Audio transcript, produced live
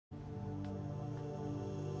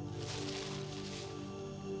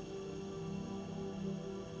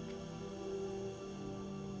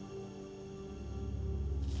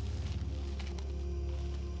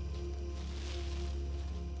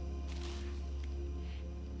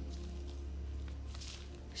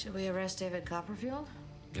Should we arrest David Copperfield?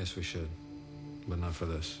 Yes, we should, but not for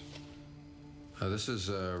this. This is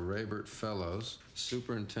Raybert Fellows,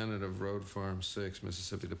 Superintendent of Road Farm 6,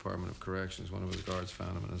 Mississippi Department of Corrections. One of his guards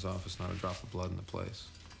found him in his office, not a drop of blood in the place.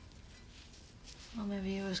 Well,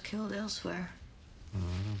 maybe he was killed elsewhere. No,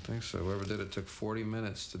 I don't think so. Whoever did it took 40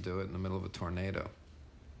 minutes to do it in the middle of a tornado.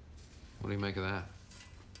 What do you make of that?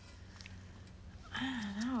 I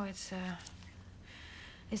don't know.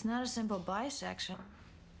 It's not a simple bisection.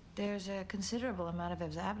 There's a considerable amount of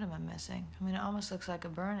his abdomen missing. I mean, it almost looks like a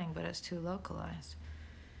burning, but it's too localized.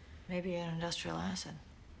 Maybe an industrial acid.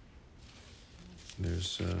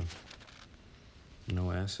 There's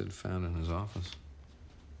no acid found in his office.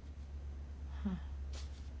 Huh.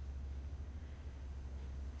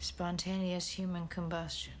 Spontaneous human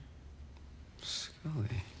combustion.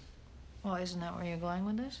 Scully. Well, isn't that where you're going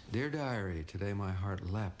with this? Dear Diary, today my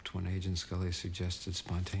heart leapt when Agent Scully suggested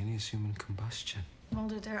spontaneous human combustion.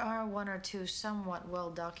 Mulder, there are one or two somewhat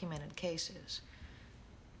well-documented cases.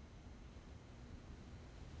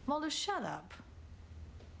 Mulder, shut up.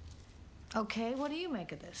 Okay, what do you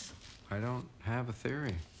make of this? I don't have a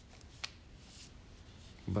theory,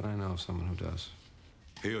 but I know of someone who does.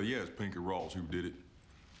 Hell yeah, it's Pinky Rawls who did it.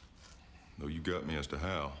 Though you got me as to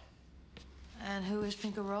how. And who is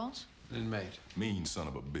Pinker Rawls? An inmate. Mean son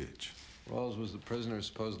of a bitch. Rawls was the prisoner who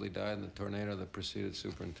supposedly died in the tornado that preceded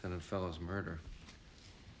Superintendent Fellows' murder.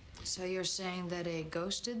 So you're saying that a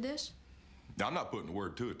ghost did this? Now, I'm not putting a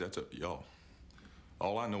word to it. That's up to y'all.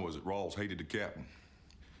 All I know is that Rawls hated the captain.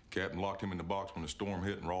 Captain locked him in the box when the storm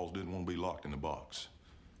hit, and Rawls didn't want to be locked in the box.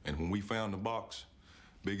 And when we found the box,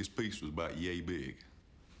 biggest piece was about yay big,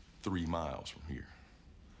 3 miles from here.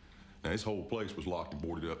 Now, this whole place was locked and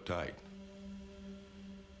boarded up tight.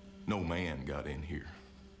 No man got in here.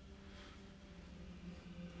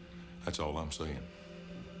 That's all I'm saying.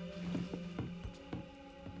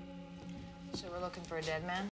 So we're looking for a dead man?